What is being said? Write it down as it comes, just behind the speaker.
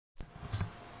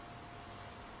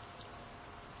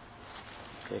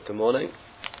Okay, good morning.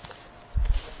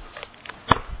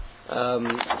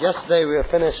 Yesterday we were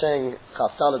finishing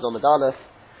Chaf Daled Amud Aleph,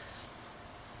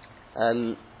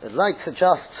 and I'd like to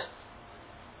just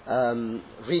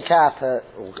recap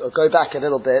or go back a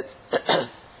little bit.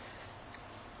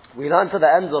 We learned to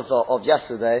the end of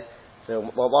yesterday. So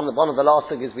one of the last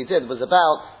things we did was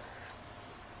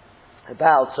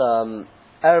about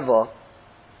Erva,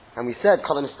 and we said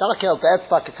Kol Mistakel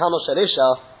Be'etzba Ketano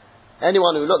Sharisha.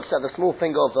 Anyone who looks at the small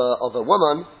finger of a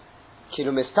woman, Kilu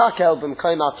Mistakel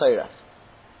B'mkoim HaTorah.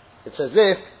 It's as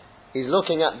if he's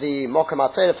looking at the Mokum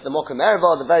HaTorah for the Mokum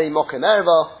Erva, the very Mokum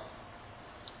Erva.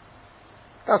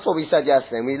 That's what we said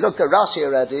yesterday. And we looked at Rashi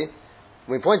already.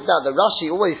 We pointed out that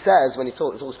Rashi always says, when he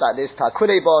talks about this,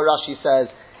 Takunei Bo, Rashi says,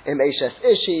 Im Eishes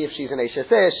Ishi, if she's an Eishes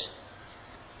Ish.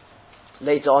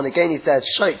 Later on again he says,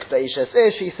 Shoik Be'Eishes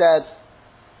Ish, he said.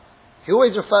 He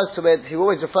always refers to the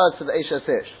Eishes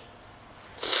Ish.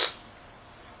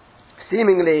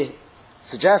 Seemingly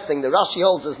suggesting that Rashi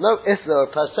holds there's no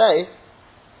isur per se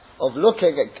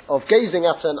of gazing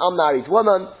at an unmarried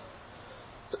woman.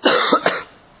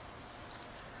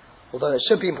 Although it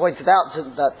should be pointed out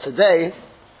that today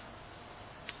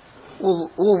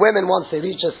all women once they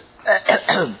reach a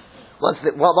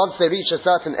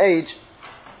certain age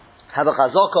have a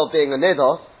chazaka of being a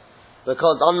niddah,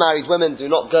 because unmarried women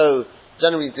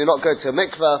generally do not go to a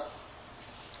mikveh,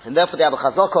 and therefore they have a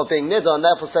chazaka of being niddah, and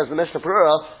therefore says the Mishnah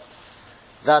Berurah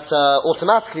that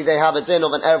automatically they have a din of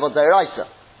an erva deraisa.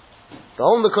 The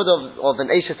whole nikud of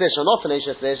an eishes ish or not an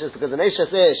eishes ish is because an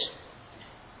eishes ish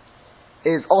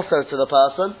is also to the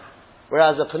person,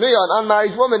 whereas a panuya, an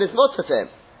unmarried woman, is not to him.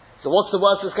 So what's the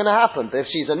worst that's going to happen? But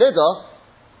if she's a niddah,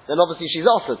 then obviously she's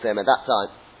also to him at that time.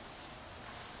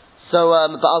 So,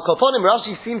 but Al Koponim,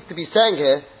 Rashi seems to be saying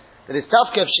here that it's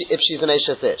tafka if she's an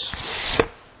eishes ish.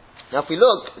 Now, if we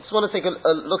look, I just want to take a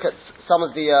look at some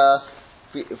of the.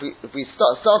 If we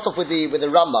start off with the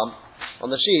Rambam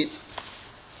on the sheet,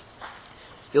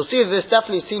 you'll see that this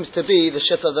definitely seems to be the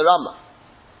shit of the Rambam.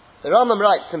 The Rambam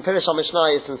writes in Pirish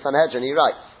HaMishnayos and Sanhedrin. He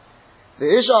writes, "The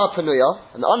Isha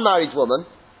Panuya, an unmarried woman,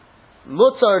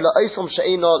 mutar la'osom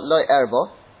she'ino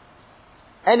lo'erba.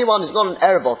 Anyone who's not an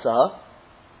erba to her,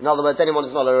 in other words, anyone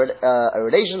who's not a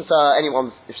relation to her, in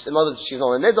other words, she's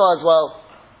not a niddah as well,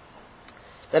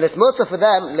 then it's mutar for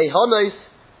them lehonos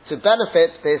to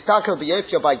benefit the istakel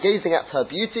b'yofya by gazing at her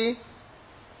beauty.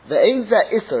 The ein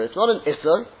zeh isur, it's not an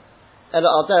isur, and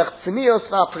al derech tznius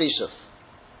va'prishus.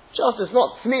 Just it's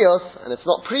not tznius and it's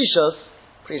not precious.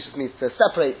 Precious means to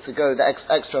separate, to go the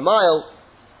extra mile.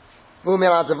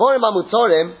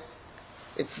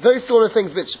 It's those sort of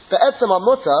things which be'etzem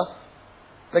amuta,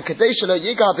 the kadesha lo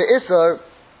yiga be'isur,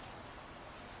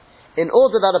 in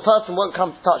order that a person won't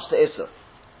come to touch the isur.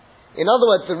 In other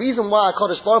words, the reason why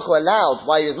HaKadosh Baruch Hu allowed,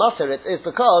 why he was matter it, is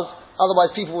because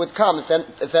otherwise people would come,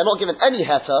 if they're not given any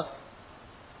heter,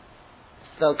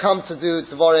 they'll come to do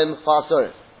Dvorim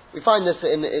Fa'asurim. We find this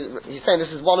he's saying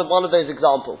this is one of those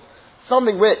examples.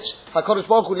 Something which HaKadosh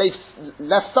Baruch Hu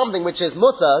left something which is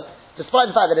mutter,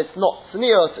 despite the fact that it's not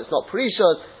tznius, it's not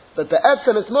precious, but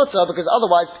be'etzem it's mutter, because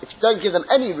otherwise, if you don't give them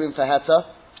any room for heter,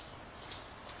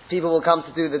 people will come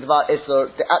to do the Dvar Isur,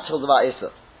 the actual Dvar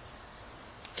Isur.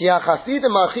 Because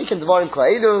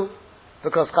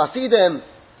Chasidim,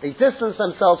 they distance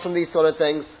themselves from these sort of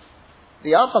things.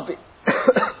 The Yafapi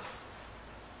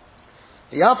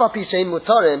Shein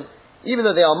Mutarim, even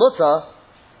though they are mutar,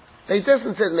 they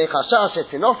distance it mechashash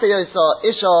etinofe yosa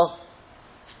isha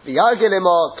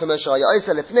v'yargelima k'mosha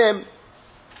yosa lifnim,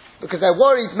 because they're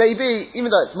worried maybe, even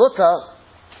though it's mutar,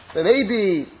 that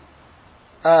maybe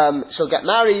she'll get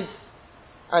married.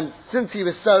 And since he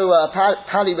was so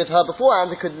pally with her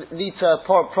beforehand, it could lead to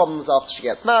problems after she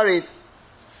gets married.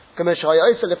 As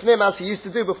he used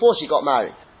to do before she got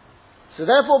married. So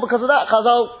therefore, because of that,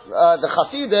 the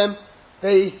Chasidim,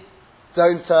 they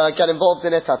don't get involved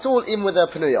in it at all, even with their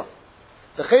Panuya.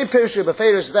 The Chay Pirshu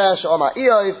Beferish there, Sha'ama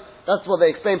Iyov, that's what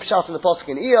they explain Pshat in the Pasuk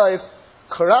in Iyov.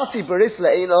 Karasi Baris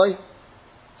Le'enoi,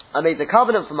 I made the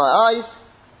covenant for my eyes,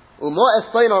 Umo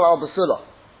Esplain al Basula.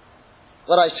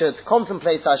 What I should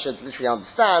contemplate, I should literally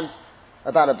understand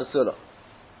about a basula.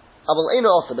 Aval ain't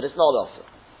also, but it's not also.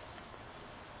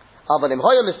 Aval im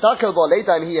hoya mistakel bo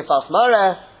leidam hi yefas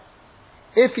mareh.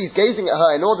 If he's gazing at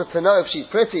her in order to know if she's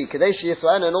pretty, kadesh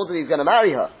yisrael, in order that he's going to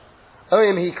marry her.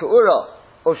 Oyim hi kuura,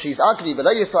 or she's ugly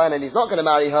below yisrael and he's not going to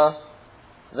marry her.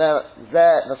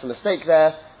 That's a mistake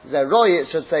there. Zeroi,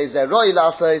 it should say zeroi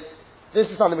lasos. This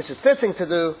is something which is fitting to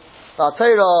do. The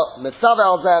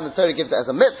Torah gives it as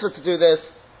a mitzvah to do this.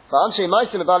 On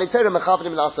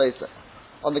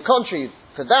the contrary,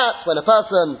 for that, when a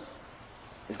person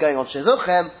is going on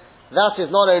Shizuchem, that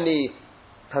is not only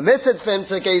permitted for him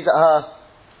to gaze at her,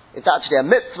 it's actually a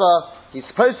mitzvah. He's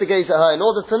supposed to gaze at her in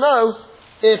order to know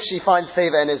if she finds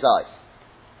favor in his eyes.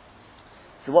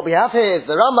 So what we have here is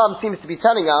the Rambam seems to be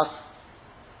telling us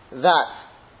that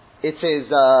it is,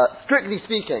 strictly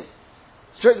speaking,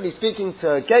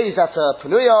 to gaze at a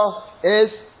penuya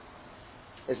is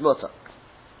mutter.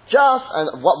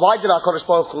 Why did our Kodesh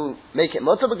Baruch Hu make it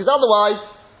mutter? Because otherwise,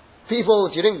 people,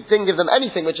 if you didn't give them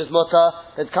anything which is mutter,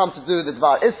 they'd come to do the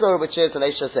Dvar Isur, which is an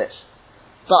Eishes Ish.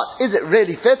 But is it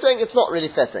really fitting? It's not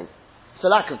really fitting. It's a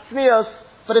lack of tznius,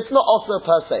 but it's not also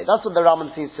per se. That's what the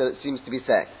Rambam seems to be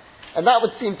saying. And that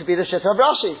would seem to be the shit of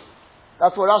Rashi.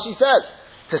 That's what Rashi says.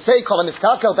 To say, Kol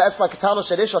HaMistakel be'etzma ketano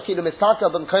shelish or kilu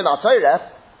mistakel b'mkoim ha'toref,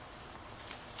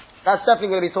 that's definitely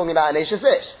going to be talking about an Eishes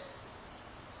Ish.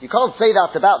 You can't say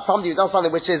that about somebody who does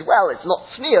something which is, well, it's not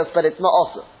tznius, but it's not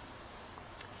also.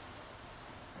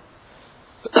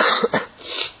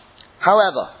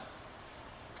 However,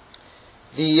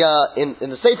 in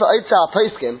the Sefer Otzar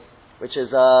Poskim, which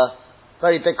is a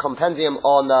very big compendium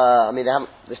on,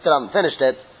 they still haven't finished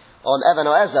it, on Even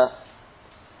Oezer,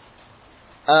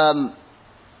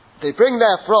 they bring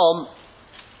there from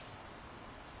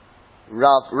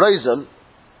Rav Rosen,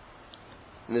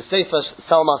 in the Sefer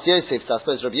Salmas Yosef, so I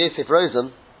suppose Rav Yosef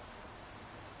Rosen,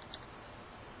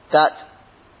 that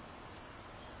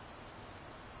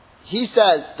he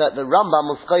says that the Rambam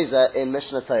was chayzer in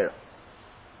Mishnah Torah.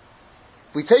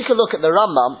 We take a look at the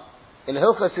Rambam in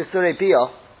Hilchos Isurei Biyah.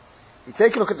 We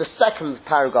take a look at the second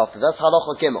paragraph of that,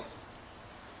 Halacha Gimel.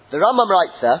 The Rambam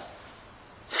writes there.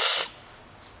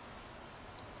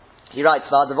 He writes,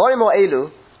 "V'adavorim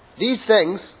elu, these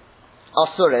things are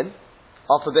surin,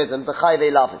 are forbidden,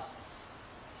 b'chayvei lavin."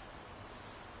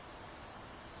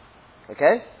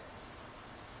 Okay?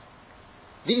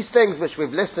 These things which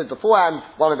we've listed beforehand,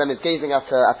 one of them is gazing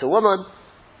at a woman,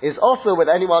 is also with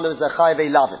anyone who is a chayvei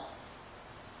lavin.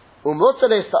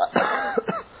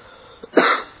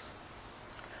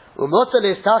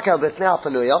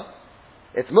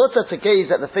 It's mutter to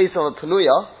gaze at the face of a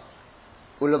penuya,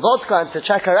 ulevodka, and to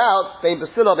check her out, bein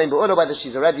basula, bein be'ula, whether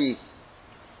she's a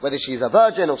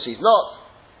virgin or she's not.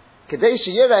 Kadesh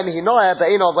yirem hinoya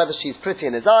be'inov, whether she's pretty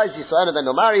in his eyes, Yisrael, then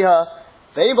he'll marry her.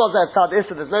 Be'in bozeh tzad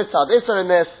isser, there's no tzad isser in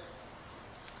this.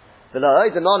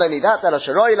 V'la'oid, and not only that, then a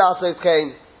sharoi la'asos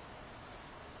kain.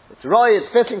 It's roi, it's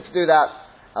fitting to do that.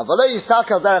 Avalo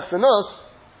yistakel derech sunus,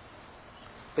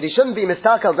 but he shouldn't be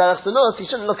mistakel derech sunus, he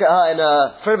shouldn't look at her in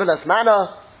a frivolous manner,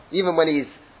 even when he's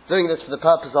doing this for the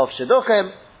purpose of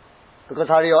shidduchim, because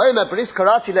hari omer bris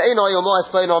karati le'eno yomo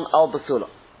esponon al basula.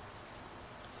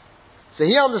 So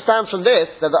he understands from this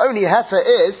that the only heter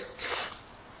is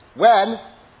when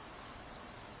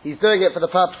he's doing it for the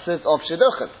purposes of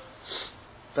shidduchim.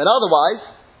 But otherwise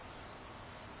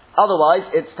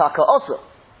it's taka osur.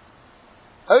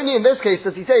 Only in this case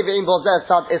does he say ve'im bozeh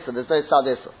tzad issa. There's no tzad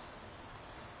issa.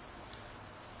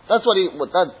 That's what he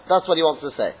wants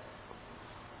to say.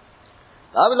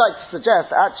 I would like to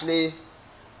suggest, actually, if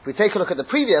we take a look at the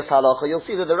previous halacha, you'll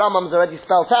see that the Rambam's already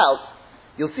spelt out.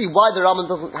 You'll see why the Rambam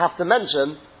doesn't have to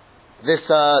mention this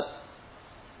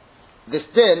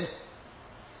din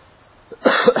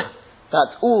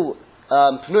that all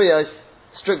pnuyos,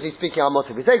 strictly speaking, are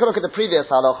mutter. If we take a look at the previous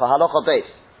halacha base.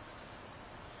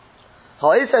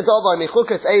 Somebody who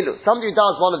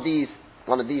does one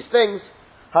of these things,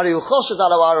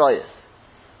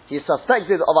 he is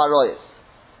suspected of aroyas.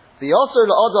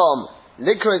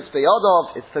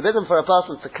 It's forbidden for a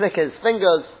person to click his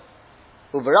fingers,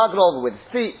 uveraglov, with his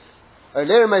feet, or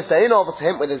to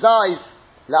him with his eyes.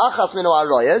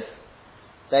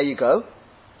 There you go.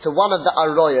 To one of the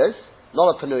aroyas,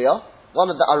 not a penuya, one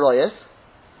of the aroyas.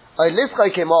 Or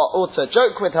to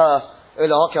joke with her,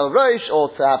 or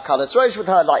to have kalas rosh with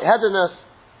her, lightheadedness.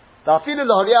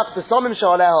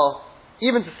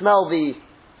 Even to smell the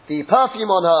perfume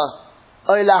on her,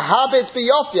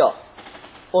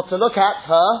 or to look at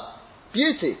her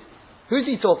beauty. Who's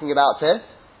he talking about here?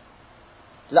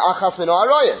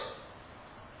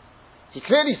 He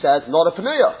clearly says, not a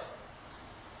penuya.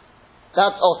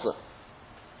 That's awesome.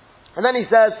 And then he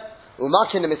says,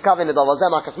 it's an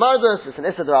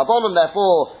issa d'rabbanan,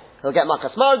 therefore he'll get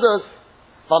makas mardus.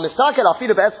 If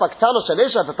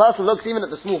a person looks even at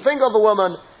the small finger of a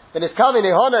woman, then it's kavin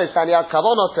ehonos, and he has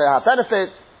kavanah to have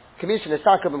benefits. Commission is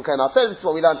sakab and this is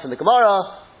what we learned from the Gemara,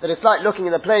 that it's like looking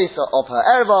in the place of her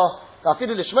erva,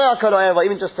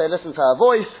 even just to listen to her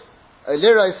voice,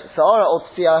 liros, sa'ara, or to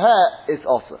see her hair, is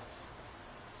also.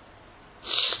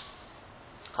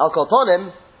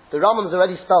 Al-Kotonim, the Rambam's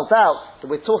already spelt out that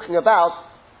we're talking about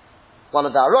one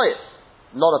of the aroyas,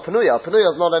 not a penuya. A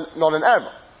penuya is not an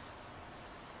erva.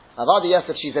 Avada, yes,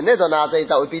 if she's a niddah nowadays,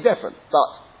 that would be different.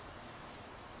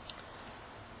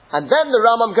 And then the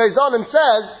Rambam goes on and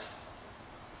says,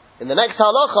 in the next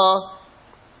halacha,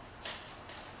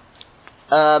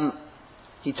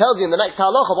 he tells you in the next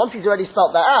halacha, once he's already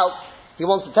spelled that out, he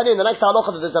wants to tell you in the next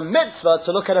halacha that there's a mitzvah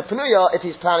to look at a penuya if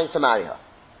he's planning to marry her.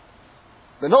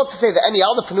 But not to say that any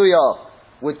other penuya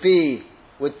would be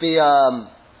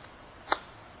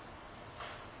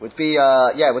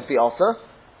also.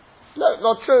 No,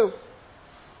 not true.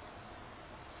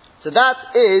 So that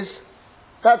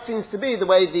seems to be the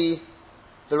way the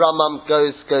Rambam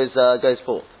goes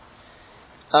forth.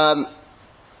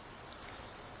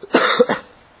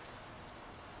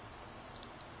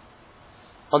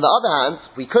 On the other hand,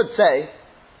 we could say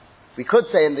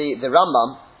in the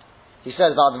Rambam, he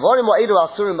says,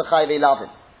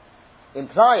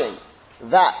 implying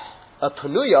that a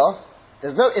penuya,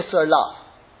 there's no Isra Lav.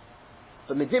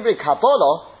 But Medivrei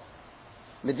Kabbalah,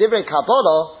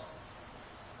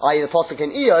 i.e. the Pasuk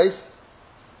in Iyos,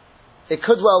 it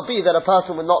could well be that a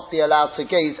person would not be allowed to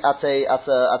gaze at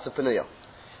a penuya.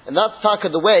 And that's taka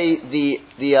the way the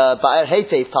Ba'er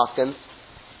Heitev paskins.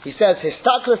 He says,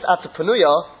 Histaklus at a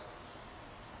penuya,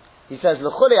 he says,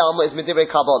 L'chulei alma is Medivrei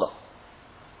Kabbalah.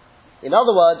 In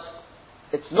other words,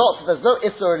 there's no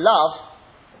Isra Lav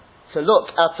to look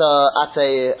at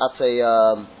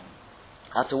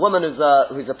a woman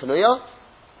who's a penuya,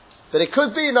 but it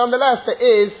could be nonetheless there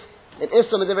is an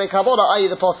Isra Medivrei Kabbalah, i.e.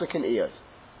 the Pasuk in Iyos.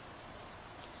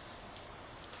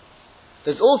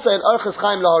 There's also in Orchos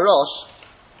Chaim LaHarosh.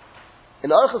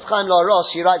 In Orchos Chaim LaHarosh,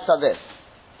 he writes like this.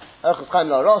 Orchos Chaim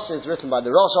LaHarosh is written by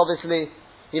the Rosh, obviously.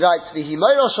 He writes,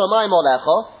 "V'himoiro shomayim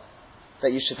olecha,"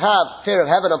 that you should have fear of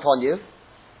heaven upon you.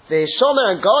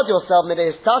 V'hishomer, and guard yourself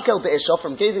midei histakel be'isha,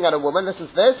 from gazing at a woman. Listen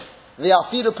to this.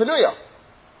 V'afidu penuya,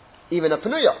 even a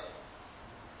penuya.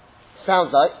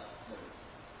 Sounds like.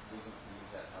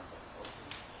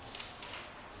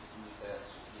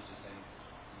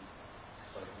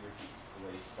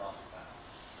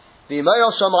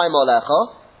 V'himoiro shomayim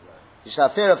olecha, you should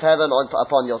have fear of heaven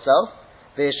upon yourself.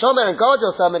 V'hishomer, and guard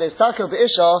yourself midei histakel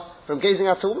be'isha, from gazing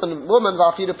at a woman.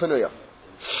 V'afidu penuya.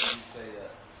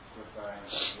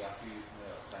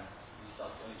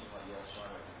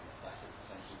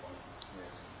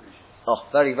 Oh,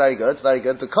 very, very good, because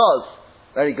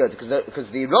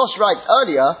the Rosh writes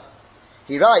earlier,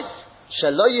 he writes,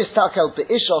 Shelo yistakel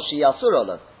be'isha she'asur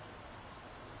olav,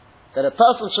 that a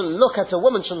person shouldn't look at a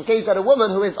woman, shouldn't gaze at a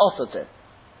woman who is osoteh.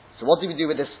 So what do we do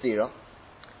with this stira?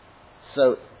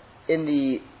 So, in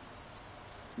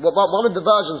one of the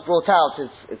versions brought out,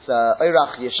 it's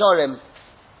Oirach Yesharim,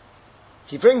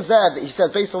 he brings there, he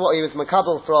says, based on what he was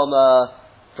makabel from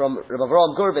Rabbi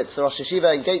Avraham Gurvitz, the Rosh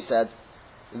Yeshiva in Gateshead,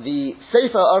 the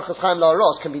Sefer Orchos Chaim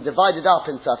LaHarosh can be divided up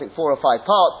into, I think, 4 or 5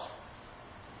 parts.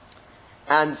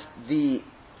 And the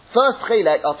first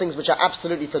chelek are things which are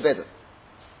absolutely forbidden.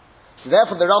 So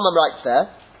therefore the Rambam writes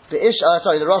there,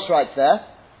 the Rosh writes there,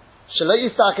 Shelo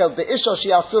yistakel be'isha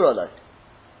she'asur olav.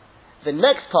 The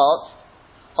next part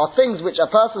are things which a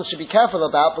person should be careful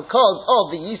about because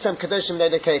of the Yisem Kadoshim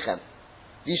Nedekechem.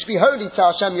 You should be holy to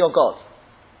Hashem your God.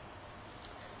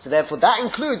 So therefore that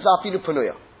includes Afidu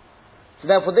Penuya. So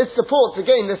therefore this supports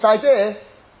again this idea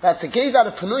that to gaze at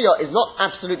a Penuya is not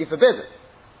absolutely forbidden.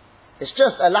 It's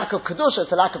just a lack of Kedusha,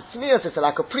 it's a lack of Tznius, it's a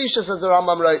lack of Precious, as the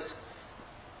Rambam wrote.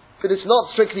 But it's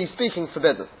not strictly speaking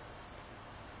forbidden.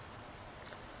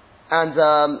 And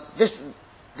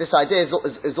this idea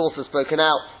is also spoken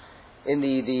out in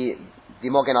the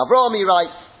Mogen Avraham. He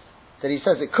writes that he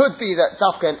says it could be that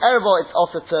Dafka and Ervo, it's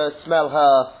also to smell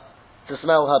her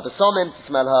besomim, to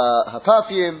smell her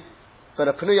perfume, but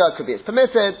a penuya could be it's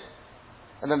permitted.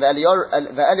 And then the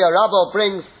Eliyahu Rabbah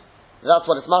brings, that's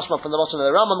what it's mashma from the Lashon of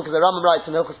the Rambam, because the Rambam writes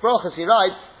in Hilchos Brachos, he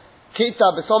writes,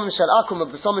 Kita besomim shel akum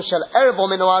besomim shel Ervo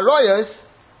minu haroyos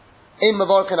im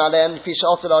mevorken alein fi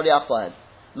she'otzel ariach lahen.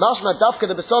 Mashma Dafka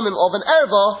the besomim of an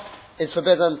Ervo is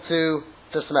forbidden to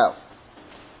smell.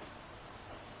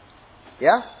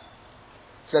 Yeah?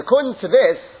 So according to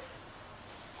this,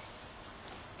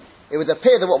 it would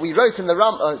appear that what we wrote in the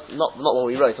not what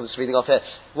we wrote, I'm just reading off here.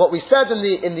 What we said in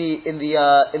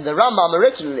the Rambam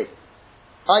originally,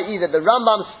 i.e. that the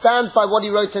Rambam stands by what he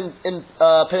wrote in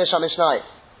Pirush HaMishnayos,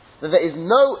 that there is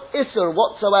no Isur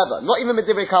whatsoever, not even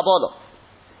Medivrei Kabbalah,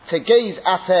 to gaze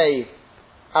at a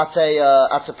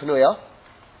Penuya.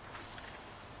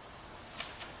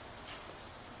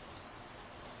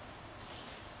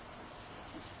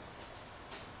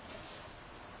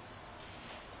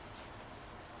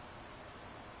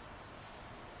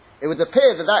 It would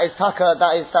appear that is taka,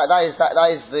 that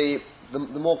is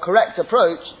the more correct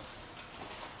approach,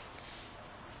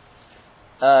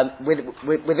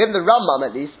 within the Rambam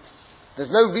at least, there's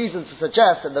no reason to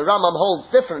suggest that the Rambam holds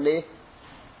differently,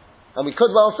 and we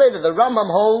could well say that the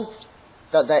Rambam holds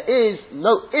that there is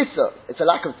no Issa. It's a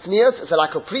lack of tznius, it's a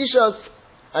lack of precious,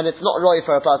 and it's not right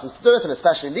for a person to do it, and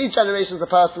especially in these generations, a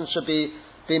person should be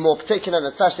more particular, and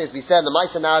especially as we said in the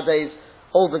Maisa nowadays,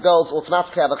 all the girls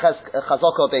automatically have a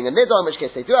chazaka being a nidor, in which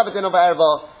case they do have a din of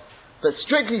erva. But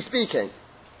strictly speaking,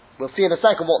 we'll see in a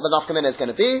second what the nafkamina is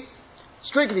going to be.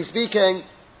 Strictly speaking,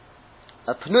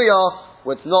 a pnuya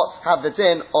would not have the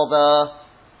din of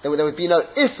there would be no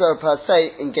isser per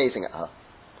se in gazing at her.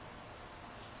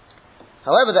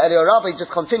 However, the Eliyahu Rabbi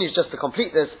just continues just to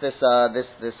complete this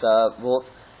wort.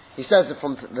 He says that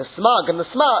from the smag, and the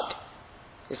smag,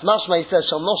 it's mashma, he says,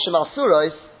 shal noshim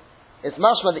asuros, it's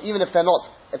mashma that even if they're not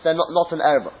an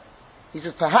erba. He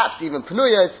says perhaps even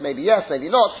penuyos, maybe yes, maybe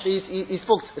not. He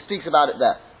speaks about it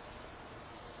there.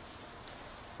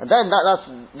 And then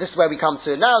this is where we come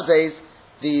to nowadays.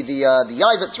 The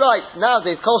Yavitz writes,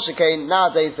 nowadays kol shekain,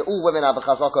 nowadays that all women have a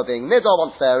chazaka being nidor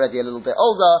once they're already a little bit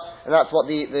older, and that's what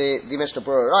the Mishnah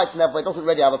Berurah writes, and therefore it doesn't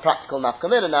really have a practical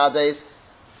nafkamina nowadays,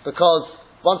 because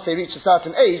once they reach a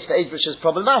certain age, the age which is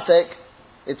problematic,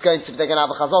 they're going to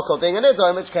have a chazaka being a nidor,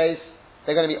 in which case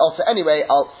they're going to be also anyway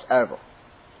als erbo.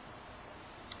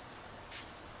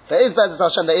 There is Bezos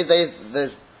Hashem.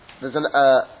 There's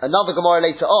another Gemara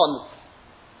later on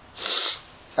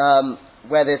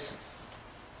where this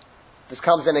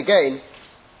comes in again.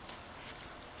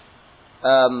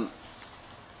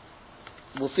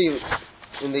 We'll see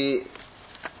in the.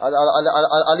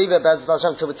 I'll leave it Bezos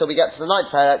Hashem till we get to the ninth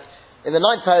parak. In the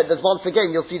ninth parak, there's once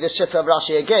again you'll see the shitta of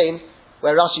Rashi again,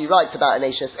 where Rashi writes about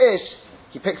an Eishes Ish.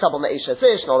 He picks up on the Eishes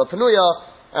Ish, not a Penuya.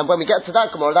 And when we get to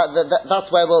that Gemara, that's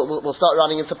where we'll start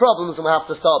running into problems, and we'll have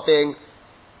to start clearing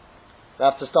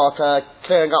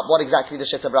up what exactly the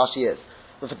Shitta of Rashi is.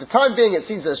 But for the time being, it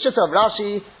seems that the Shitta of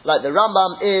Rashi, like the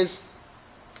Rambam, is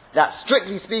that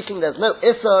strictly speaking, there's no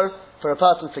Isser for a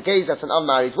person to gaze at an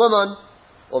unmarried woman,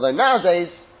 although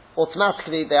nowadays,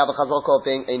 automatically, they have a chazaka of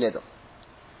being a nidor.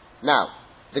 Now,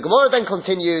 the Gemara then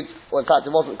continued, or in fact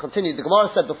it wasn't continued, the Gemara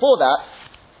said before that,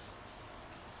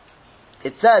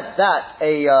 it said that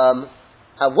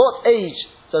at what age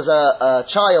does a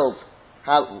child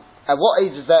have? At what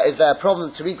age is there a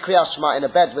problem to read Kriyas Shema in a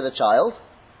bed with a child?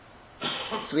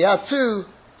 So we have two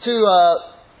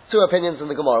opinions in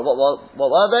the Gemara. What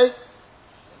were they?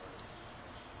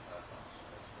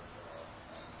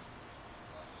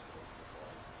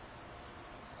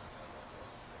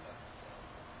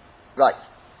 Right.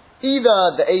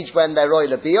 Either the age when they're Roy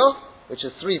Labiyah, which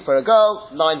is 3 for a girl,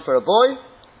 9 for a boy,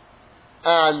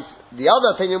 and the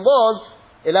other opinion was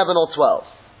 11 or 12.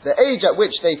 The age at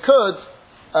which they could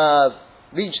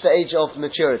reach the age of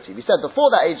maturity. We said before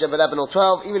that age of 11 or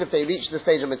 12, even if they reach the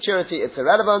stage of maturity, it's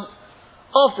irrelevant.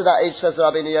 After that age, says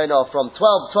Rabbi Yonah, from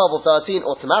 12 or 13,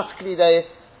 automatically they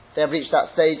have reached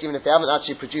that stage, even if they haven't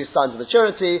actually produced signs of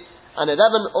maturity. And 11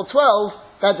 or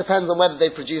 12, that depends on whether they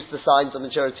produce the signs of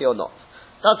maturity or not.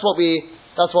 That's what we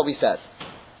said.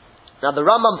 Now the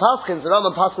Rambam Paskins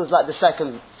like the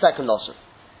second Lashon.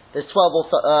 There's 11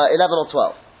 or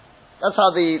 12. That's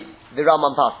how the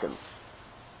Rambam Paskins.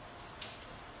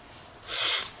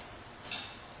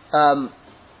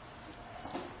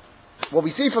 What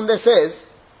we see from this is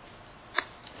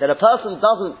that a person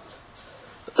doesn't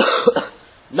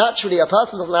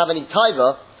have any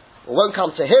taiva, or won't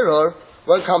come to hirur,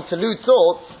 won't come to lewd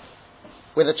thoughts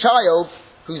with a child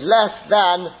who's less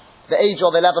than the age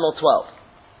of 11 or 12.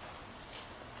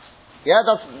 Yeah,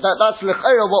 that's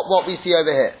l'chayra what we see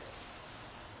over here.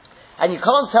 And you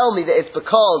can't tell me that it's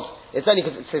only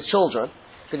because it's his children.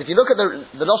 Because if you look at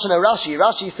the Lashon of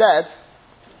Rashi said,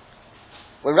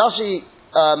 when Rashi,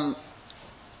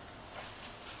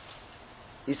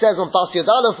 he says on Bas Yud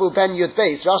Aleph u Ben Yud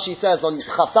Beis, Rashi says on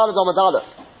Chaf Daled Amud Aleph,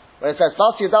 when it says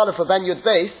Bas Yud Aleph u Ben Yud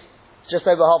Beis, just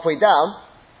over halfway down,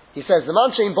 he says, the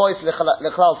Manshein boys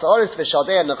l'chlal sa'oris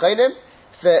v'shadei and l'chaynim,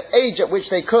 the age at which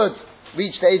they could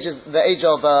reach the age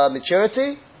of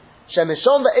maturity,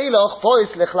 shemishon ve'eloch boys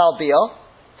l'chlal biyah,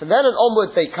 from then and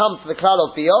onwards they come to the klal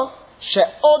of biyah,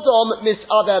 she'odom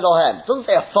mis'av Elohem. It doesn't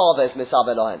say a father is mis'av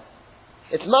Elohem.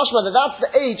 It's mashma that that's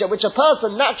the age at which a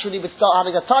person naturally would start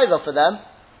having a taiva for them,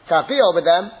 to have biyah with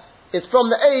them, is from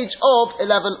the age of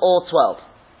 11 or 12.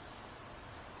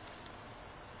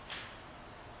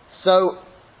 So,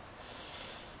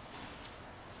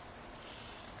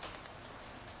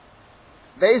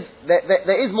 there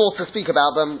is more to speak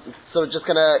about them, so we're just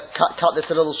going to cut this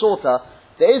a little shorter.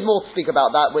 There is more to speak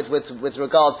about that with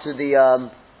regard to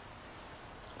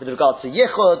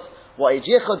yichud, what age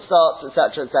yichud starts,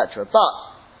 etc., etc. But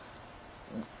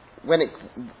where it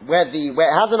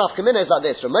has enough kamina is like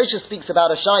this. Ramosha speaks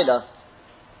about a shaila.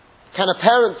 Can a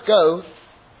parent go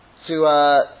to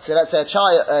let's say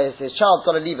his child's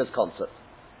got a leavers concert?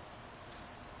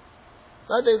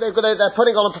 Right? They're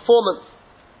putting on a performance.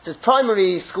 It's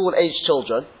primary school age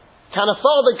children. Can a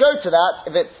father go to that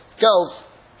if it's girls?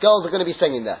 Girls are going to be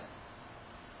singing there.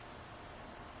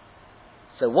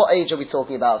 So what age are we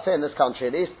talking about? Say in this country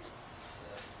at least,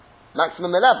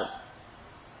 maximum 11.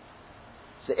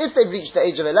 So if they've reached the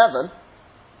age of 11,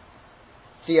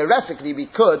 theoretically we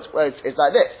could, well it's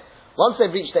like this. Once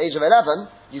they've reached the age of 11,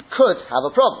 you could have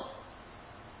a problem.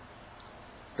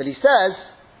 But he says,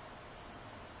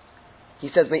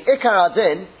 Me'ikar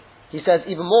adin, he says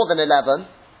even more than 11,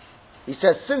 he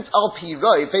says since al pi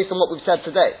roiv, based on what we've said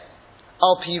today,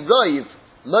 al pi roiv,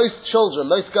 most children,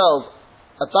 most girls,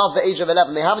 above the age of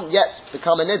 11, they haven't yet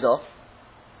become a niddah.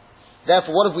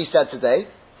 Therefore, what have we said today?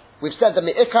 We've said that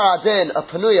me'ikar adin, a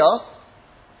panuya,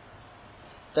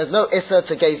 there's no issa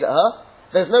to gaze at her,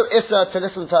 there's no issa to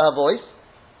listen to her voice.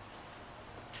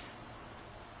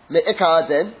 Me'ikar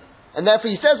adin, and therefore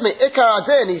he says me'ikar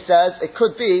adin, he says, it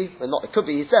could be,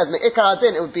 he says me'ikar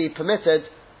adin, it would be permitted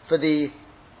for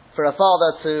a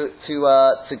father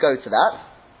to go to that.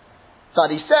 But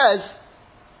he says,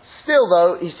 still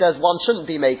though, he says one shouldn't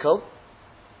be makel.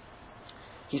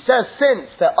 He says since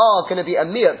there are going to be a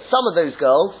miyat, some of those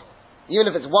girls, even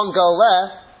if it's one girl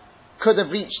there, could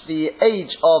have reached the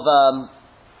age of,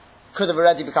 could have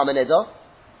already become an niddah,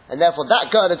 and therefore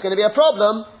that girl is going to be a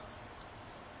problem,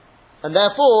 and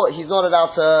therefore he's not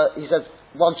allowed to, he says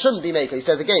one shouldn't be makel. He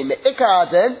says again, me'ikar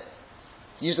adin,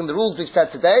 using the rules we've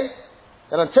said today,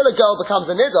 then until a girl becomes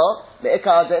a niddah,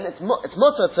 me'ikar adin, it's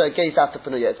mutter to gaze at a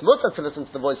panuya, it's mutter to listen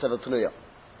to the voice of a panuya.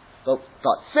 But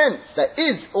since there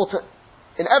is,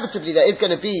 inevitably there is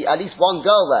going to be at least one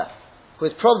girl there, who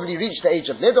has probably reached the age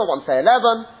of niddah, once they're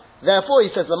 11, therefore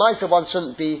he says, Lamaisa, one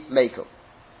shouldn't be makel.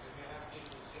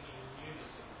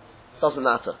 Doesn't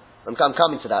matter. I'm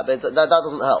coming to that, but that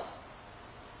doesn't help.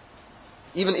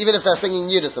 Even if they're singing in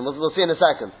unison, we'll see in a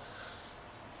second.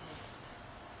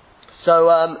 So,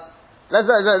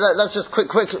 let's just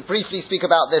briefly speak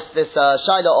about this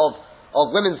shaila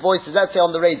of women's voices, let's say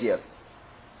on the radio.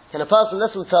 Can a person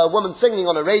listen to a woman singing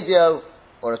on a radio,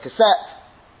 or a cassette,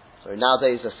 so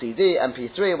nowadays a CD,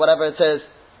 MP3, whatever it is,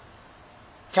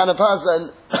 can a person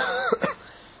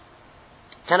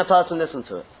listen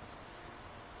to it?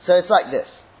 So it's like this.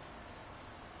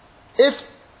 If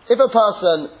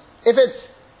it's,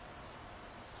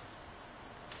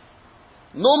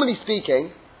 normally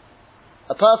speaking,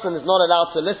 a person is not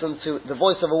allowed to listen to the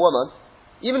voice of a woman,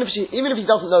 even if he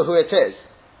doesn't know who it is.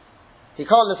 He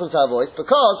can't listen to her voice,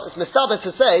 because it's mistabed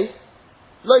to say,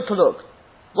 lo pelug.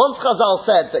 Once Chazal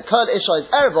said that Kol Isha is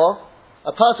erva,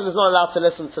 a person is not allowed to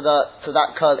listen to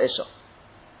that Kol Isha.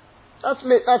 That's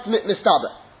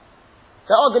mistabed.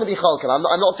 There are going to be cholkim. I'm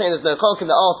not saying there's no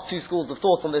cholkim. There are two schools of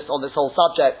thought on this whole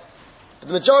subject. But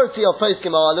the majority of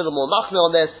poskim are a little more machmir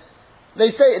on this.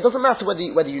 They say it doesn't matter whether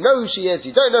you know who she is,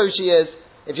 you don't know who she is.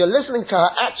 If you're listening to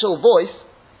her actual voice,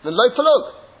 then lo pelug.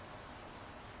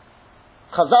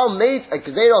 Chazal made a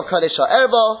gzeira Kol Isha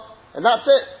erva, and that's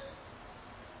it.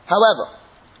 However,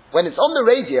 when it's on the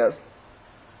radio,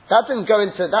 that didn't go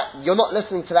into that. You're not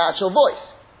listening to the actual voice.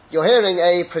 You're hearing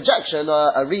a projection,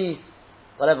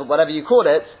 whatever you call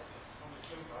it.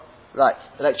 Right,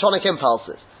 electronic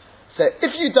impulses. So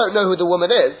if you don't know who the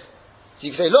woman is, so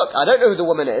you can say, look, I don't know who the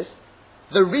woman is.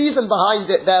 The reason behind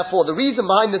it, therefore, the reason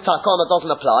behind the takana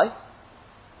doesn't apply.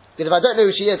 Because if I don't know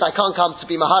who she is, I can't come to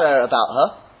be maharer about her.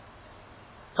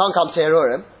 Can't come to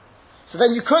Herurim. So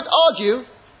then you could argue,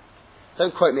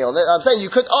 don't quote me on it, I'm saying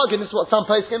you could argue, this is what some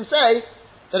poskim say,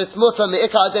 that it's mutter,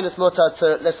 me'ikar adin, it's mutter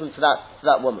to listen to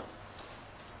that woman.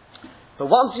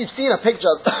 But once you've seen a picture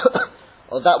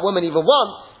of that woman even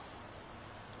once,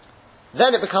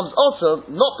 then it becomes also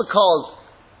not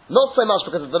so much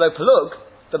because of the lo pelug,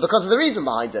 but because of the reason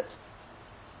behind it.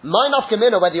 My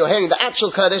nafkamina, whether you're hearing the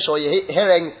actual Kurdish or you're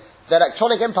hearing the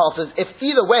electronic impulses, if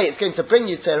either way it's going to bring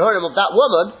you to the Herurim of that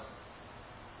woman,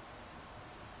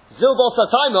 Zilbot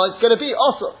Sataima, it's going to be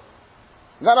also.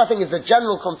 That I think is the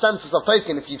general consensus of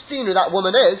poskim. If you've seen who that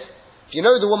woman is, if you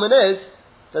know who the woman is,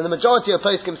 then the majority of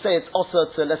poskim say it's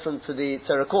also to listen to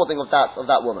a recording of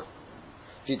that woman.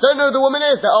 If you don't know who the woman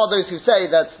is, there are those who say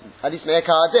that at least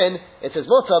me'ikar adin, it is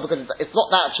mutter because it's not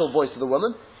the actual voice of the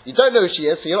woman. You don't know who she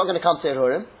is, so you're not going to come to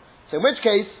Herurim. So in which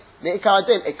case, me'ikar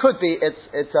adin, it could be it's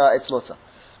mutter.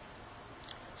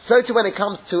 So too when it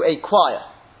comes to a choir.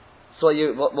 So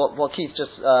what Keith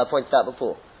just pointed out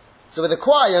before. So with a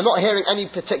choir, you're not hearing any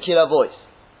particular voice.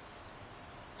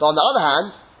 But on the other hand,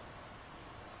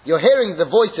 you're hearing the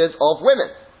voices of women.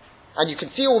 And you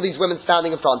can see all these women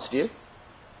standing in front of you.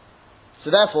 So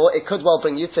therefore, it could well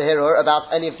bring you to hear about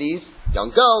any of these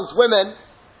young girls, women,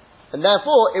 and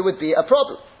therefore it would be a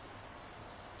problem.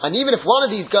 And even if one of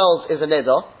these girls is a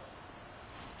niddah,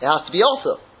 it has to be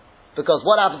also. Because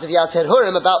what happens if you have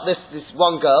Terhurim about this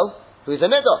one girl who is a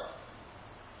niddah?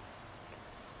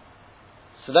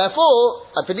 So therefore,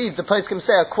 I believe the poskim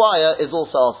say a choir is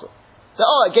also. There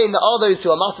are those who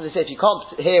are master, they say if you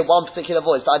can't hear one particular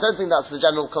voice, but I don't think that's the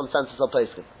general consensus of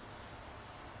poskim.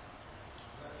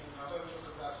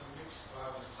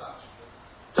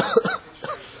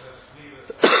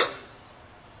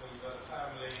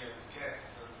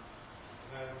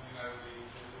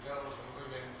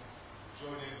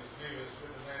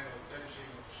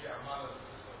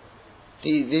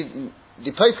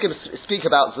 The poskim speak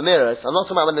about Zemiros. I'm not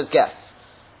talking about when there's guests.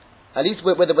 At least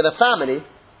with a family,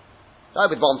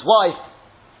 with one's wife,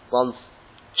 one's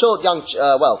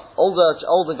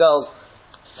older girls.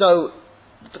 So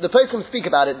the poskim speak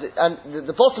about it, and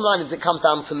the bottom line is it comes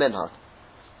down to minhag.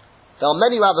 There are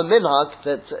many who have a minhag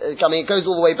that it goes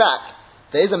all the way back.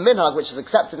 There is a minhag which is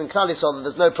accepted in Klal Yisrael that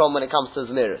there's no problem when it comes to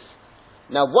Zemiros.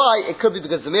 Now, why? It could be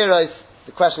because Zemiros.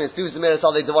 The question is, do Zemiros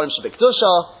are they Devarim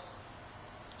Shebikdusha?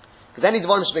 Because any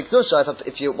Devarim Shebikdusha,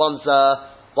 if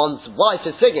one's wife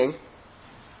is singing,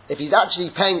 if he's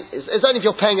actually paying, it's only if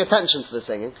you're paying attention to the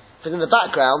singing. If it's in the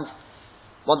background,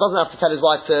 one doesn't have to tell his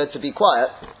wife to be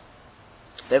quiet.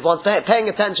 But if one's paying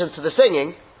attention to the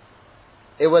singing,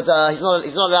 he's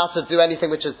not allowed to do anything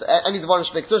which is, any Devarim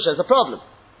Shebikdusha is a problem.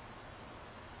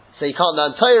 So he can't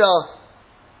learn Torah,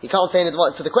 he can't say any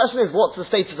Devarim. So the question is, what's the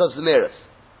status of Zemiros?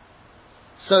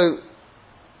 So,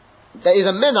 there is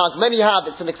a minhag, many have,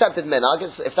 it's an accepted minhag,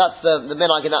 if that's the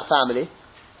minhag in that family,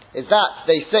 is that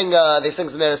they sing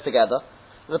Zemiros together.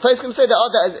 And the poskim say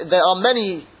there are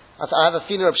many, I have a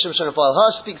funeral of Shimshon Raphael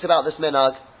Hirsch speaks about this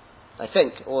minhag, I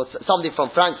think, or somebody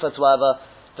from Frankfurt, whatever,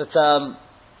 that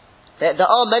there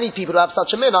are many people who have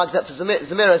such a minhag that for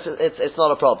Zemiros it's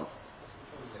not a problem.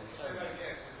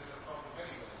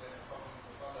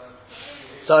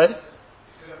 Sorry?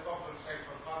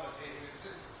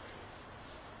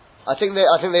 I think they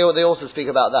also speak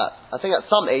about that. I think at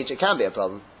some age it can be a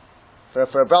problem. For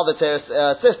a brother to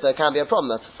a sister, it can be a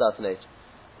problem at a certain age.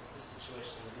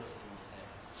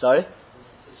 Sorry?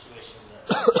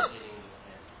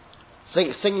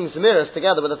 Singing Zemiros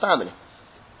together with a family.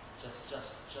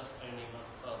 Just only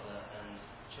mother and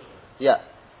children. Yeah.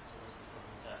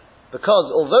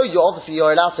 Because although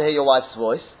you're allowed to hear your wife's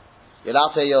voice, you're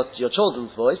allowed to hear your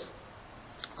children's voice,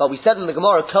 but we said in the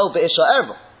Gemara, Kol be'isha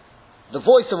erva. The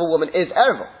voice of a woman is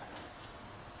erva.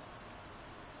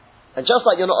 And just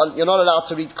like you're not allowed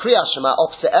to read Kriyas Shema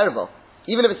opposite erva,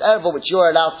 even if it's erva which you're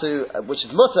allowed to, which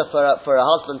is mutter for a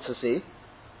husband to see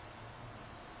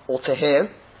or to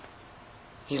hear,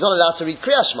 he's not allowed to read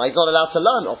Kriyas Shema. He's not allowed to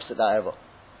learn opposite that erva.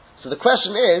 So the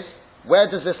question is,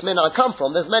 where does this minhag come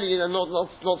from? There's many, not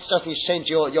suggesting you should change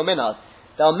your minhag.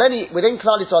 There are many within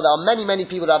Klal Yisrael. There are many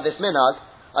people who have this minhag.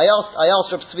 I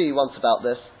asked Reb Tzvi once about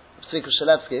this, Reb Tzvi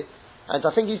Kushelevsky, and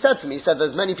I think he said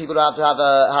there's many people who have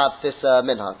this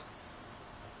minhag.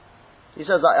 He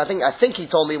says, I think he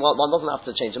told me one doesn't have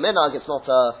to change a minhag. It's not,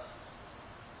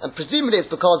 and presumably it's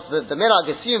because the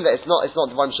minhag assume that it's not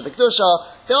the one Shabbat.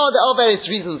 There are various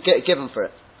reasons given for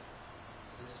it.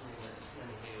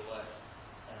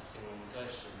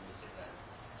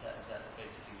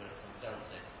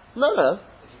 No.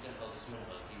 If you don't hold this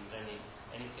minhag, you would only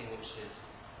anything which is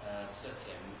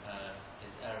psukim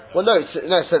is Arab. Well,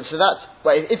 so that's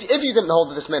if you didn't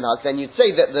hold this minhag, then you'd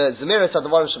say that the Zemiros are the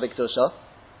one Shabbat.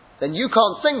 Then you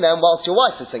can't sing them whilst your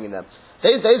wife is singing them.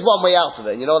 There's one way out of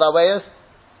it. You know what that way is?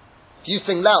 If you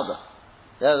sing louder,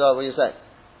 that's what you're saying.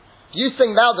 If you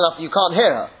sing loud enough, you can't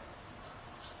hear her.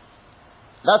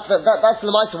 That's the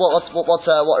might of what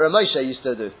Ramosha used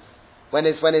to do. When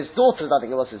his daughters, I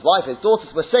think it was his wife, his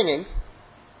daughters were singing,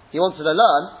 he wanted to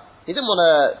learn, he didn't want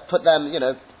to put them,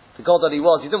 the God that he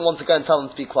was, he didn't want to go and tell them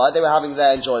to be quiet, they were having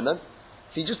their enjoyment,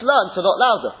 so he just learned to lot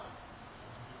louder.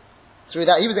 Through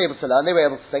that he was able to learn, they were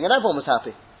able to sing, and everyone was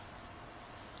happy.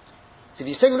 So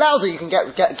if you sing louder, you can get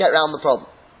around the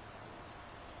problem.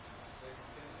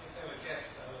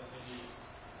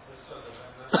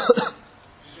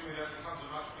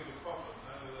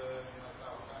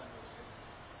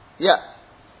 Yeah,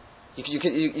 you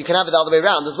can have it the other way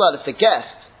around as well. If the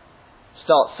guest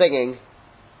starts singing,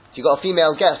 if you've got a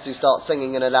female guest who starts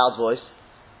singing in a loud voice,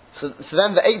 so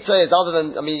then the eitzah is other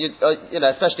than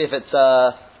especially if it's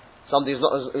somebody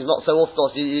who's not so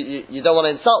orthodox, you don't want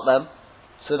to insult them.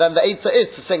 So then the eitzah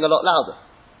is to sing a lot louder.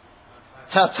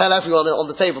 Tell everyone on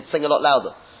the table to sing a lot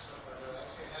louder.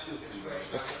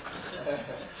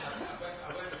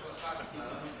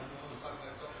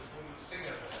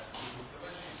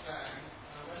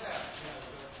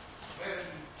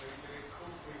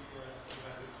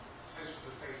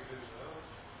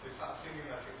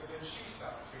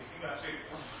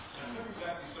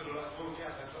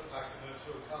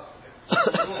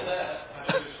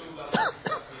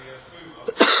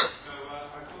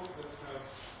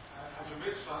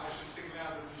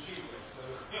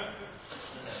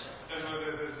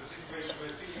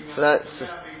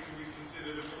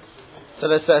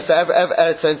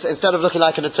 So instead of looking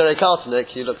like an Ature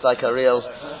Kartanik, he looks like a real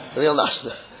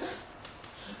national.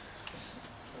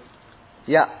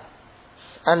 Yeah.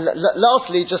 And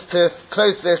lastly, just to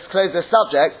close this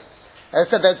subject, as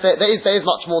I said, there is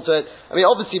much more to it. I mean,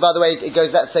 obviously, by the way, it goes.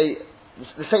 Let's say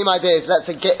the same idea is, let's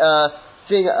say,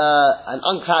 seeing an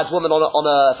unclad woman on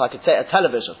a, if I could say, a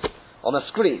television, on a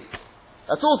screen.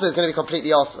 That's also going to be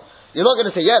completely awesome. You're not going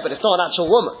to say, yeah, but it's not an actual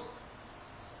woman.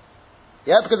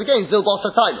 Yeah, because again, Zilbos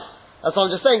time. That's what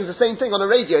I'm just saying. It's the same thing on a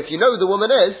radio. If you know who the woman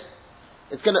is,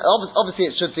 it's going to obviously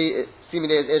it should be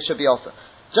seemingly it should be awesome.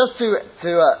 Just to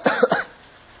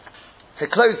to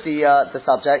close the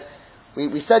subject,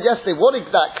 we said yesterday what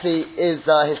exactly is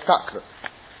histaklus.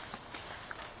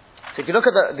 So if you look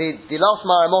at the last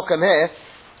Maramokim here,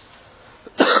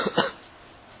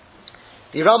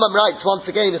 the Rambam writes once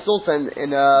again. It's also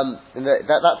in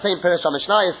that same Pirish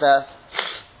HaMishnah is there.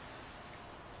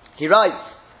 He writes,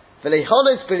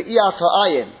 "V'leichonis b'r'iyat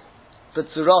ha'ayin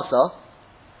b'tzurasa,"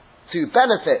 to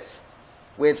benefit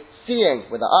with seeing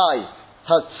with the eye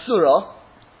her tzura,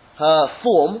 her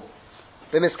form,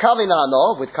 b'miskavin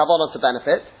ha'ano, with kavanah to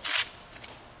benefit.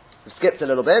 We skipped a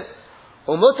little bit.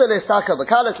 Umutar l'istaka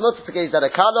b'kalas, mutar to gaze at a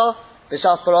kala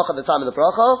b'shas baruch at the time of the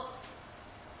bracha.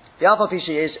 V'yafal pi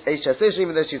she'esh ish,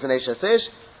 even though she's an ish ish,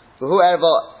 v'hu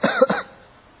erva,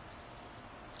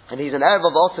 and he's an erva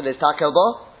v'osel l'istaka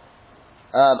bo.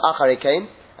 Achare Kain,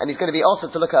 and he's going to be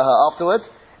also to look at her afterwards.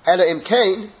 Elohim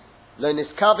Kain, lo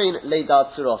niskavin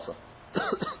leidad surasa.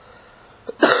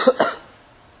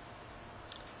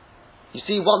 You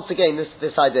see, once again,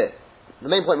 this idea. The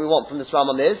main point we want from this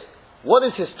Rambam is, what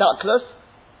is histaklus?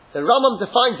 The Rambam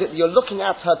defines it, you're looking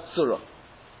at her tzura.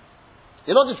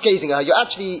 You're not just gazing at her, you're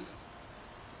actually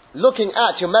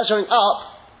you're measuring up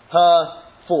her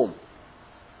form.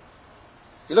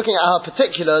 You're looking at her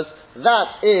particulars,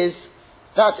 that is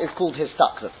called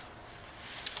histaklus.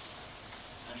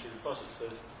 Actually, the Prophet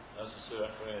says,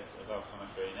 about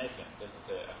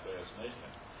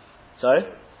sorry?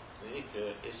 The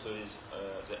issue is,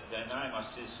 the nine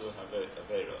asisu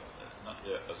havera, not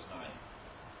the asnai.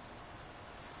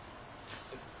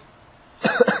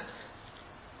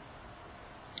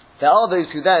 There are those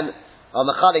who then are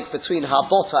mechalik between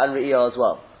habota and re'iyah as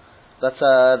well. But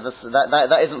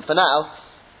that isn't for now.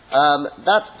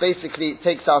 That basically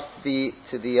takes us to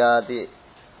the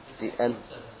end.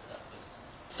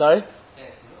 Sorry?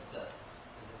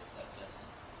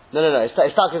 No.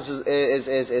 Histaklus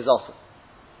is awesome.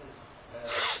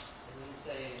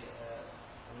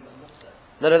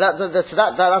 No,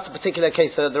 that's a particular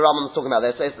case that the Rambam is talking about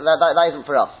there. So that isn't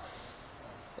for us.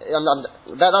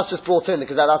 That's just brought in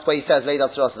because that's where he says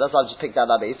Leidat Surasa. That's why I just picked out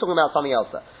that bit. He's talking about something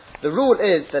else there. The rule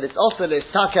is that it's also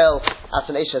l'histakel at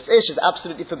an ish is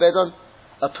absolutely forbidden.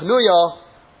 A pnuya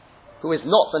who is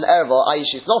not an erva, i.e.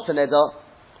 she's not an eda,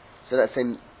 so let's say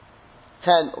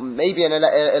 10, or maybe an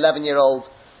 11-year-old.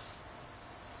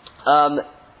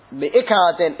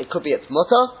 Me'ikar then it could be its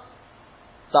mutter,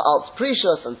 but als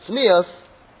precious and sneers,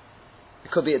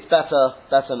 it could be it's better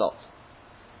not.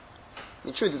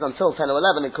 The truth is, until 10 or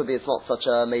 11, it could be it's not such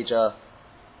a major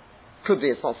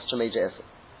issue.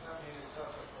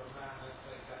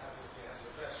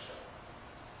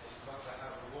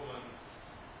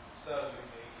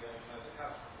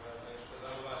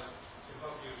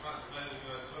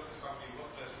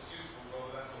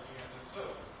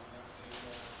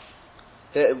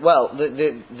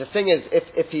 The thing is,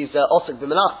 if he's osuk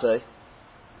b'melachta,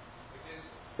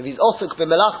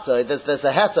 there's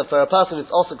a heta for a person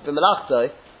who's osuk b'melachta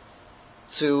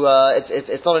to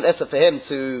it's not an issa for him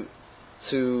to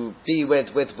be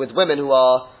with women who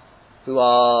are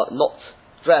not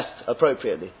dressed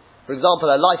appropriately. For example,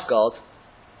 a lifeguard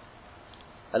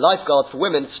for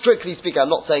women, strictly speaking, I'm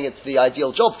not saying it's the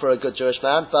ideal job for a good Jewish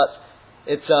man, but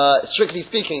it's strictly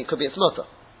speaking, it could be its mutter.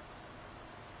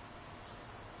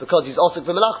 Because he's osuk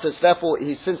b'melachtos, therefore,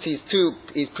 since he's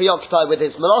preoccupied with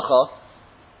his melacha,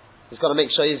 he's got to make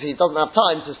sure he doesn't have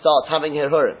time to start having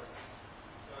hirurim.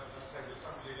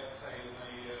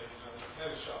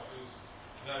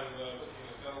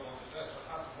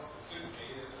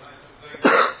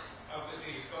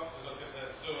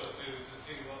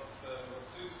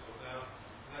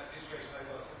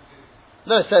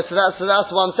 No, so that's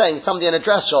what I'm saying. Somebody in a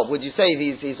dress shop, would you say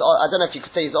he's I don't know if you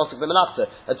could say he's osuk b'melachta.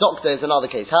 A doctor is another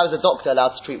case. How is a doctor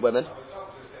allowed to treat women?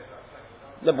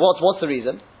 No, what's the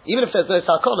reason? Even if there's no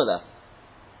sarkona there.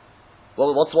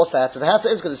 Well, what's the heter? The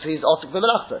heter is because he's osik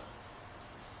b'menachta.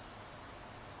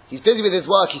 He's busy with his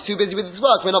work. He's too busy with his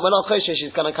work. We're not choshesh.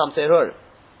 She's going to come to her.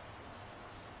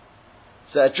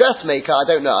 So a dressmaker, I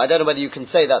don't know. I don't know whether you can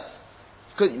say that.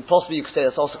 Possibly you could say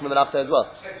that's osik b'menachta as well.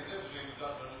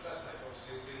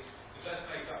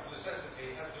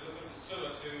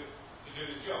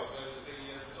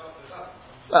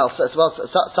 Well,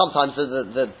 sometimes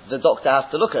the doctor has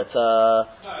to look at. No,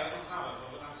 it's not how,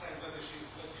 but I'm saying whether she's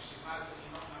mad that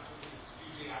he's not mad that it's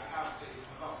usually out that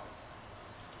he's not.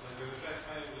 Like with a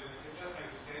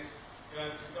dressmaker's case, if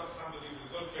you've got somebody with a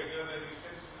good figure, then he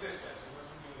fits with this person. When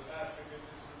somebody with a bad figure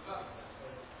fits with that.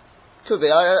 Could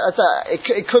be.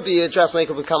 It could be a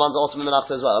dressmaker would come under Ottoman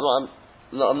after as well. I'm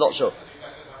not sure.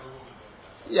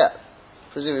 Yeah,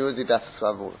 presumably it would be better to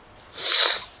have a woman.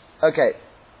 Okay.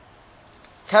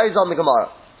 Carries on the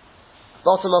Gemara.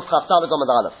 Bottom of Chaftal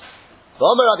Gomad Aleph.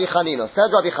 V'omer Rabbi Chanina.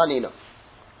 Said Rabbi Chanina.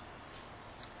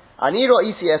 Ani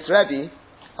ro'isi es Rebbe.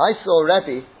 I saw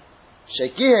Rebbe.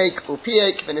 Shegihek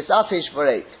upiek v'nisatesh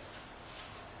v'reik.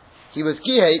 He was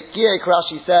gihek. Gihek,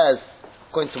 Rashi says,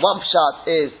 according to one pshat,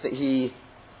 is that he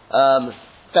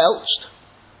belched,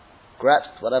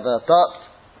 grepsed, whatever, burped.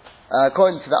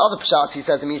 According to the other pshat, he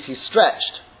says it means he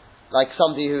stretched, like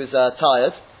somebody who's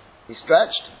tired. He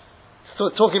stretched. So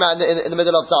talking about in the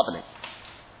middle of davening.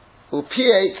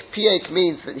 Piek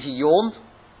means that he yawned.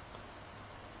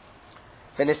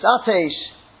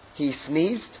 Venisatesh, he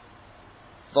sneezed.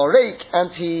 Voreik,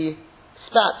 and he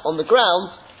spat on the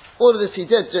ground. All of this he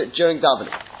did during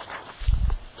davening.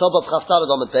 Tobab Chaftal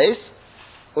Adom Beis.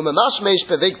 Umemashmesh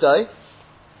Bevigdoi.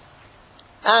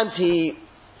 And he,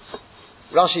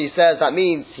 Rashi says that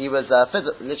means he was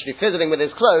literally fiddling with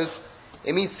his clothes.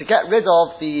 It means to get rid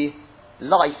of the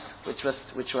lice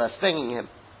which were stinging him.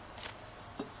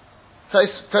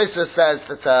 Tosfos says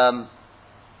that.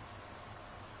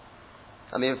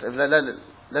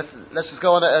 Let's just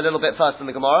go on a little bit first in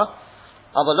the Gemara.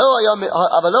 But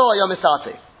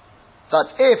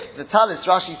if the talis,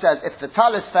 Rashi says, if the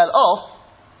talis fell off,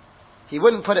 he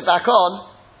wouldn't put it back on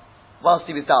whilst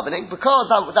he was davening, because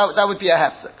that would be a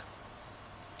hefsek.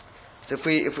 So if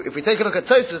we take a look at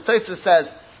Tosfos says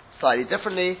slightly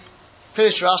differently.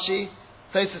 Pirish Rashi.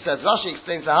 Tosfos says, Rashi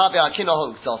explains the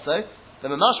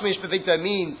Memashmish Bevigdo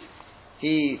means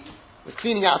he was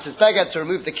cleaning out his beged to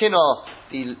remove the kinor,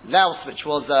 the louse which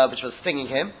was stinging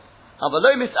him.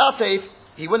 Avalo misatef,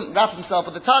 he wouldn't wrap himself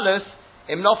with the talus,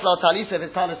 im nofla talisa if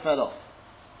his talus fell off.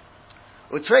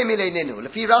 Utrei mile ninu.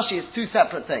 Lefi Rashi is two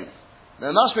separate things.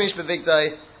 Memashmish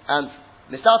Bevigdo and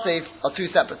misatef are two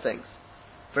separate things.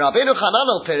 For Rabbeinu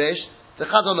Chananel Pirish, the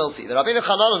Chazon Milti. The Rabbeinu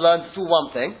Chananel learned to do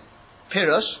one thing.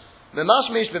 Pirush.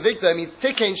 Memashmish Bevigdo means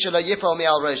tikin shelo yipol mi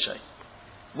al roshay.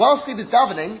 Whilst he was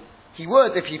davening, he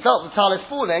would, if he felt the talus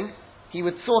falling, he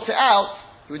would sort it out,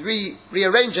 he would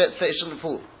rearrange it so it shouldn't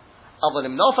fall.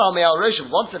 Avolim nofal mi al roshay,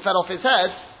 once it fell off his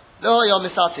head, lo yom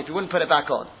misatif, he wouldn't put it back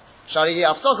on. Shari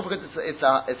yafsok, because it's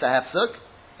a hefsuk.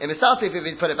 In misatif, if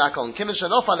he put it back on. Kimin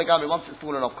shenofal legami, once it's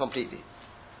fallen off completely.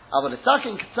 Avol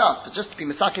misakin k'tzaf, but just to be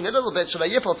misakin a little bit, shelo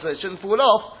yipol, so it shouldn't fall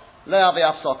off, lo yavi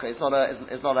yafsok, it's not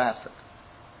a hefsuk.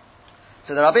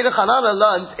 So the Rabbeinu Chananel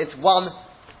learned it's one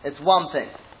thing.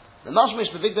 The Mashmish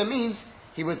Bevigdo means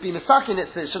he would be misakin it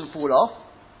so it shouldn't fall off,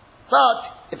 but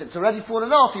if it's already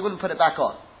fallen off, he wouldn't put it back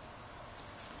on.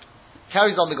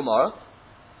 Carries on the Gemara.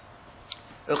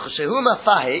 Uchshehuma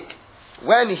fahik,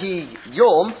 when he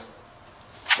yawned,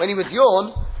 when he would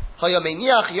yawn,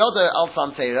 hayameniach yodo al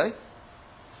samteiro.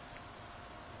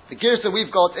 The girsa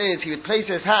we've got is he would place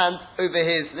his hand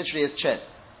over literally his chin.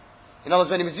 In other words,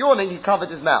 when he was yawning, he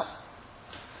covered his mouth.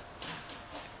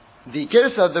 The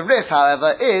girsa of the Rif,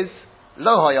 however, is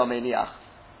lo hayameniach.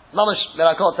 Mamash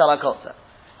merakot alakotza.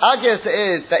 Our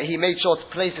girsa is that he made sure to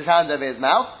place his hand over his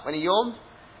mouth when he yawned.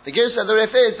 The girsa of the Rif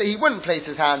is that he wouldn't place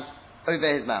his hand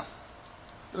over his mouth.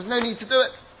 There was no need to do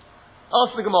it.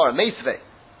 Ask the Gemara, Meisve.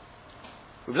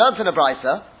 We've learned in a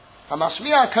Brisa,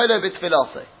 Hamashmiya kolo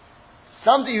b'tfilose.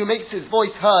 Somebody who makes his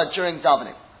voice heard during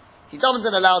davening. He davens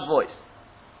in a loud voice.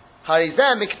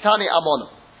 Harizeh miktani amono.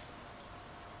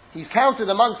 He's counted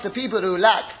amongst the people who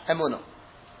lack emunah.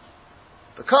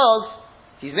 Because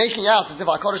he's making out as if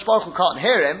HaKadosh Baruch Hu can't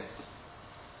hear him.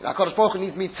 HaKadosh Baruch Hu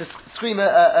needs me to scream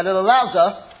a little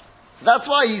louder. So that's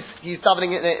why he's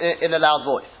davening in a loud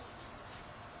voice.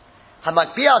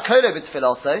 Hamakbiya kolo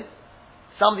b'tfilose.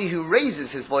 Somebody who raises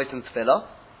his voice in tefillah.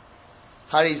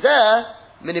 Harizeh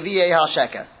min Nevi'ei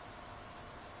HaSheker.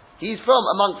 He's from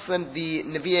amongst them the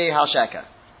Nevi'ei HaSheker.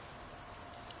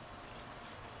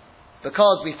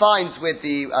 Because we find with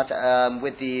the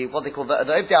what they call the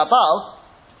Ovdei Abal.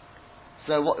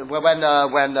 So when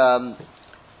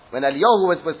when Eliyahu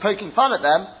was poking fun at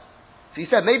them, so he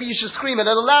said, maybe you should scream a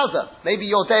little louder. Maybe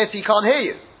your deity can't hear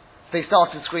you. So they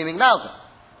started screaming louder.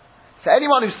 So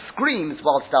anyone who screams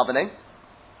whilst davening,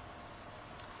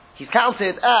 he's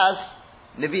counted as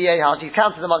Nevi'ei Hashek. He's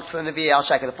counted amongst the Nevi'ei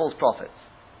Hashek, the false prophets.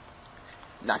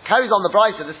 Now carries on the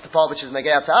Brisa, this is the part which is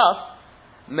Megayah to us.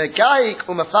 Megaik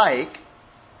umafahik,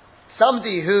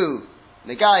 somebody who,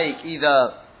 Megaik,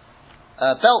 either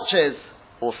belches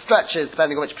or stretches,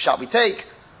 depending on which pshat we take,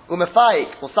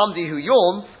 umafahik, or somebody who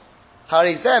yawns,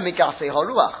 harizeh migasei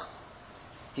haruach.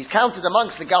 He's counted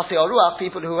amongst the gasei haruach,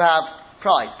 people who have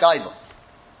pride, gaiva.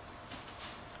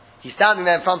 He's standing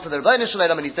there in front of the Rebbeinu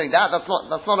Shalom and he's doing that. That's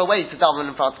not a way to daven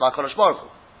in front of HaKadosh Baruch Hu.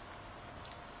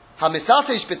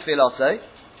 Hamisatesh b'tfilote,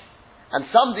 and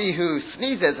somebody who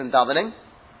sneezes in davening,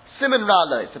 siman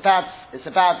ralo. It's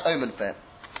a bad omen for him.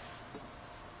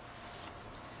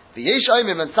 V'yesh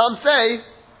omim, and some say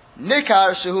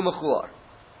nikar shehu mechuar.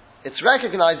 It's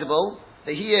recognizable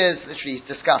that he is literally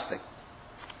disgusting.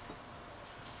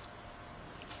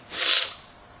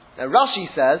 Now Rashi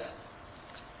says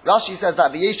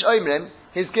that V'yesh Omrim,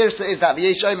 his girsa is that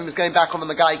V'yesh Omrim is going back on the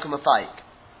Megai Kumafayik.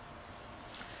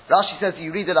 Rashi says,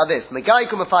 you read it like this, Megai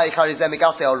Kumafayik harizeh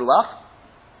megasei haruach,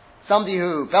 somebody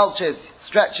who belches,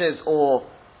 stretches, or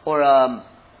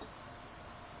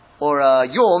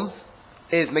yawns,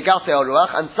 is megasei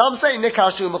haruach, and some say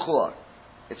nikar shu mechuar.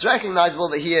 It's recognizable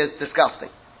that he is disgusting.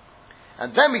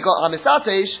 And then we got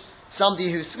Hamisatesh,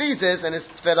 somebody who sneezes in his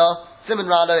tefillah, siman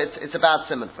ralo, it's a bad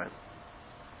siman for him.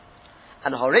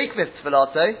 And horek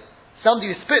v'tfilato, somebody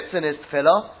who spits in his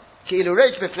tefillah, ki'ilu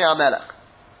reich b'fnei HaMelech.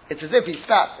 It's as if he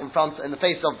spat in the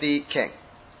face of the king.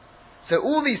 So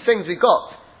all these things we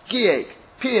got, gieg,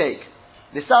 pieg,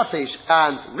 nisatesh,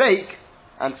 and reik,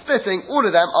 and spitting, all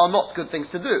of them are not good things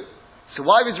to do. So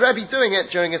why was Rebbe doing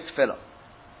it during his tefillah?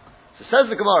 So says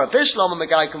the Gemara, Vishlam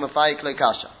Megai Kumafayik lo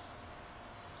kasha.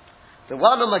 The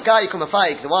one on Megai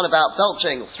Kumafayik, the one about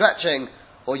belching, or stretching,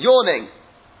 or yawning,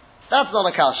 that's not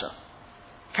a kasha.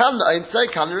 Can the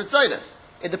Einsei, can the Ritzonis.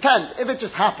 It depends. If it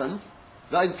just happens,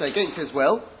 the Einsei against his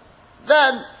will,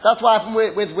 then that's what happened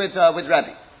with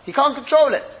Rebbe. He can't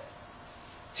control it.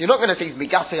 So you're not going to think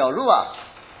Migasei Aruach.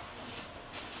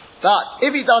 But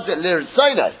if he does it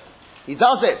Liritzonis, he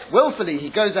does it willfully, he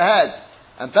goes ahead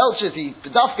and belches,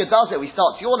 B'dafka does it, he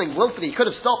starts yawning willfully, he could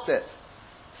have stopped it.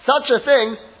 Such a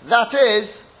thing, that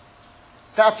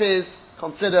is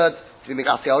considered to be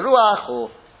Migasei Aruach,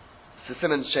 or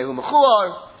Siman Shehu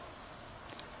Mechuar.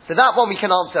 So that one we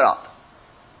can answer up.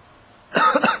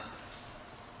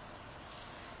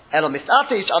 And on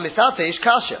misatesh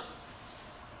kasha.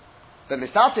 But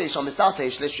misatesh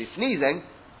literally sneezing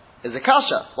is a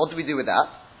kasha. What do we do with that?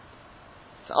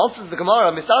 So answers the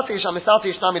Gemara, misatesh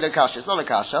nami lo kasha. It's not a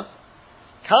kasha.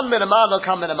 Kan melamado,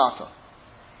 kan melamato.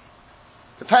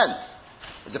 Depends.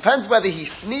 It depends whether he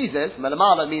sneezes.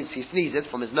 Melamado means he sneezes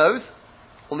from his nose,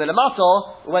 or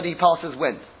melamato, or whether he passes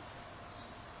wind.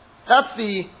 That's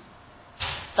the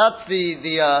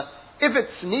if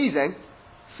it's sneezing,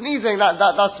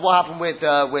 that's what happened with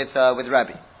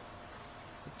Rebbe.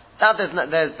 That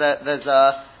there's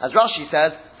as Rashi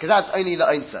says, because that's only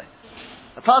la'onsei.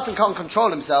 A person can't control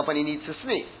himself when he needs to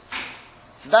sneeze.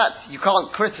 So that you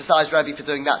can't criticize Rebbe for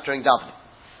doing that during davening.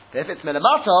 But if it's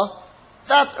melamato,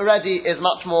 that already is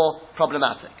much more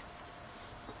problematic.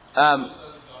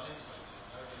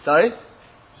 Sorry?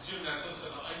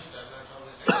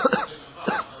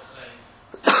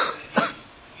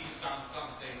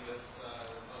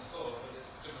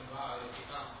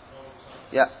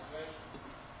 Yeah.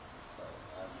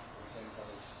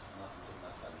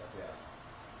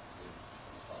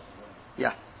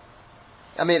 Yeah.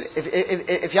 I mean,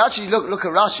 if you actually look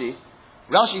at Rashi,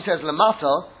 Rashi says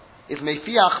Lamata is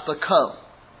mefiach b'ko.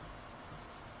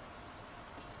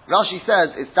 Rashi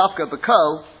says it's dafka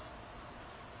b'ko.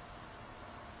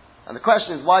 And the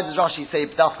question is, why does Rashi say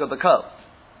dafka b'ko?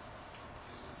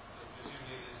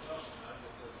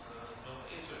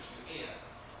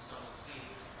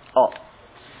 Oh.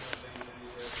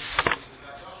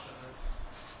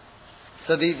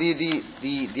 So the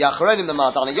Achronim, the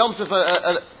Ma'adana Yom Tov,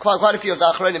 quite a few of the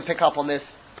Achronim pick up on this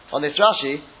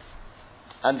Rashi,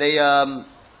 and the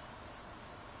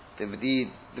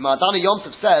Ma'adana Yom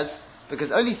Tov says,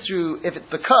 because only through, if it's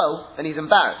Beko, then he's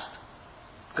embarrassed.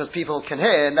 Because people can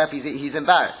hear, and therefore he's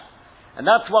embarrassed. And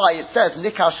that's why it says,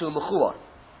 Nikashu Mechuar.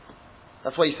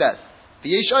 That's what he says.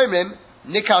 V'yesh Omrim,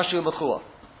 Nikashu Mechuar.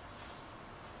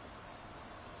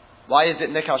 Why is it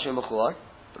Nikashu Mechuar?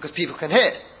 Because people can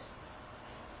hear.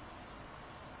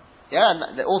 Yeah,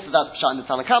 and also that's Pshat in the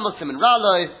Tanakh, Siman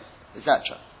Ralo,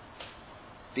 etc.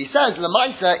 He says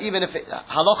Lamaisa, even if it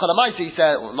halacha Lamaisa, he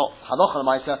said, or not halacha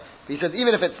Lamaisa, he says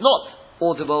even if it's not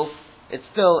audible, it's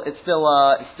still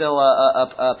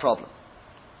a problem.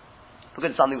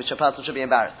 Because it's something which a person should be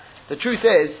embarrassed. The truth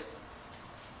is,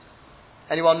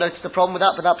 anyone notice the problem with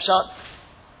that pshat?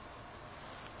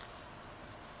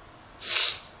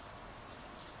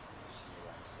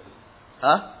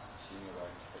 Huh?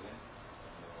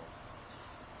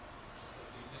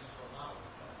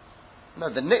 No,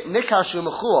 the Nikar Shu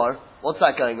Mechur, what's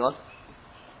that going on?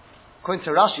 According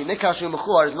to Rashi, Nikar Shu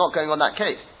Mechur is not going on that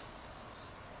case.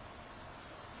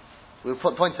 We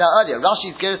pointed out earlier,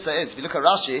 Rashi's Gersa is, if you look at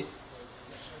Rashi,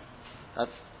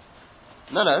 that's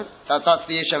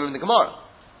the Yeshem in the Gemara.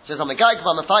 It says, on the Gaik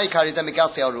V'Amathai Kari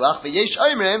Demigasi Al-Ruach, V'yesh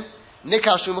Omrim,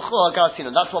 Nikar Shu Mechur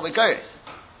Garasino. That's what we go with.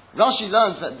 Rashi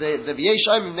learns that the V'yesh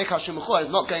Omrim Nikar Shu Mechur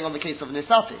is not going on the case of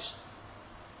Nisatish.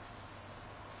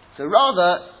 So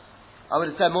rather, I would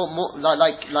have said more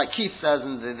like Keith says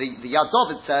and the Yad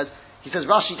David says, he says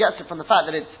Rashi gets it from the fact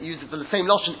that it uses the same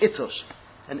Lashon Itush.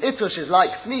 And Itush is like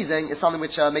sneezing, is something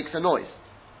which makes a noise.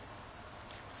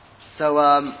 So,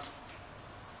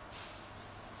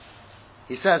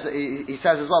 he says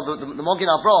as well, the Mogen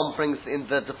Avraham brings in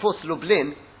the Fus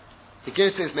Lublin, he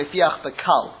goes to his Mefiach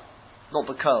Bekal, not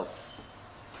Bekal.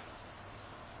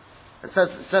 It says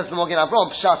the Mogen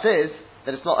Avraham, Pshat is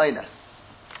that it's not Eines.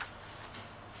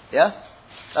 Yeah?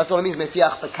 That's what it means,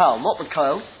 Mefiach Bekal, not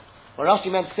Bekal. What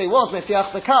Rashi meant to say was,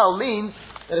 Mefiach Bekal means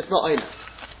that it's not Eines.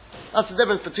 That's the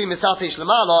difference between Misatesh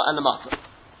Lamala and Lamata.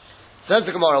 Says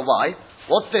the Gemara, why?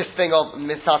 What's this thing of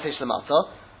Misatesh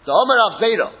Lamata? The Omer Rav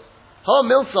Zeira, Ha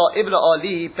Milsa Ibla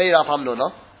Ali Beirav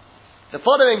Hamnuna. The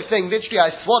following thing, literally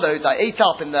I swallowed, I ate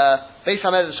up in the Beis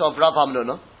HaMedrash of Rav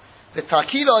Hamnuna. The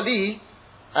Takil Ali,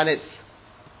 and it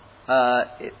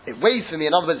weighs for me,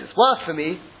 in other words, it's worth for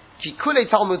me, Kikule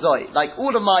Talmudai, like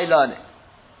all of my learning.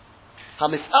 Ha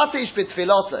Misatesh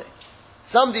B'Tfilote.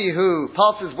 Somebody who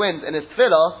passes wind in his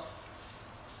tefillah,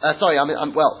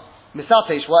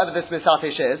 Misatesh, whatever this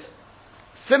Misatesh is,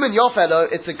 Simon Yofelo,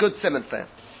 it's a good simon for him.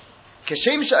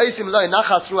 Keshem she'osim lo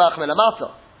nachas ruach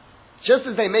melamata. Just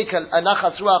as they make a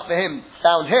nachas ruach for him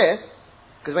down here,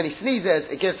 because when he sneezes,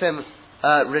 it gives him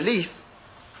relief.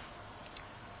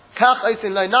 Kach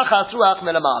osim lo nachas ruach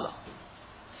melamala.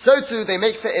 So too, it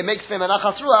makes for him a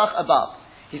nachas ruach above.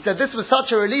 He said, this was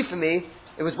such a relief for me,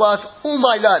 it was worth all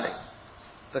my learning.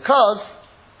 Because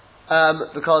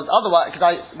otherwise,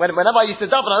 whenever I used to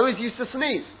daven, I always used to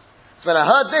sneeze. So when I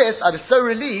heard this, I was so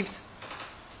relieved.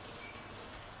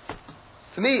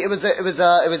 For me, it was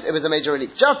a major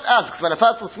relief. Just as when a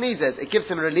person sneezes, it gives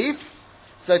him relief.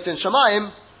 So in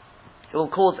Shamayim, it will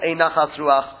cause a nachas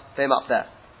ruach for him up there.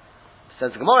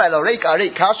 Says the Gemara, Elo reik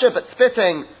arik kasha, but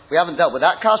spitting, we haven't dealt with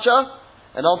that kasha.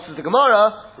 And answers the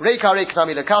Gemara, reik arik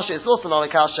nami le kasha, it's also not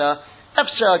a kasha.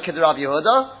 Efsha kid Rav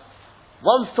Yehuda.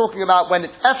 One's talking about when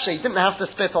it's Efsha, he didn't have to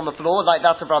spit on the floor like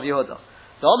that of Rav Yehuda.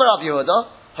 So Omer Rav Yehuda,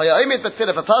 Hayomid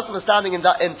B'Tfilah, if a person was standing in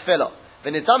Tfilah,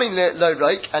 V'nidamim lo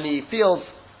roik, and he feels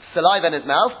saliva in his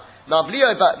mouth,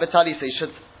 Navlio B'Talisa, he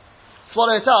should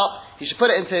swallow it up, he should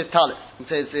put it into his talis,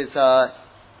 into his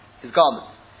garment.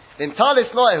 In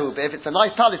talis noehu, but if it's a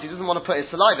nice talis, he doesn't want to put his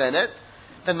saliva in it,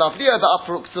 then Navlio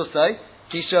B'Afruk Susay,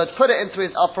 he should put it into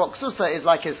his Afruk Susay, is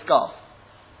like his scarf.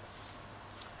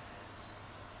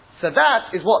 So that's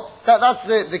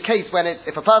the case when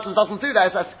if a person doesn't do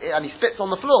that and he spits on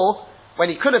the floor,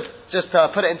 when he could have just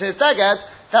put it into his dagad,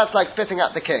 that's like spitting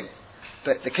at the king.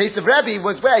 But the case of Rebbe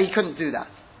was where he couldn't do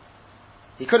that.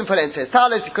 He couldn't put it into his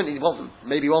talis, he wasn't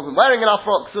wearing an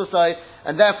afrok susai,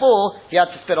 and therefore he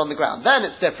had to spit on the ground. Then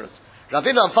it's different.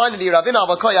 Ravina, and finally, Ravina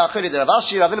was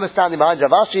standing behind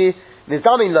Ravashi,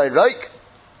 Nizamin lo roik,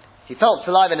 he felt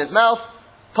saliva in his mouth,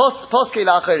 poske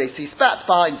la achiris, he spat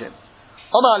behind him.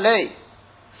 Omar lei.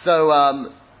 So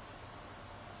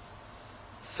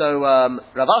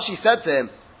Ravashi said to him,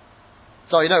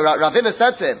 Ravina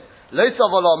said to him, Lo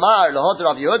savol omar lohod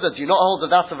Rav Yehuda, do you not hold the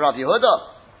that of Rav Yehuda?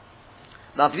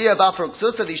 Navliya b'afruk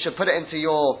susah, you should put it into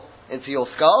your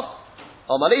scarf.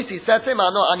 Omalisi said to him,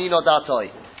 ani no datoi.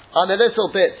 I'm a little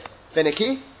bit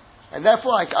finicky, and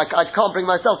therefore I can't bring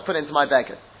myself to put it into my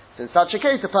beggar. So in such a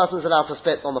case, a person is allowed to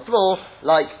spit on the floor,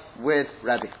 like with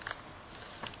Rabbi.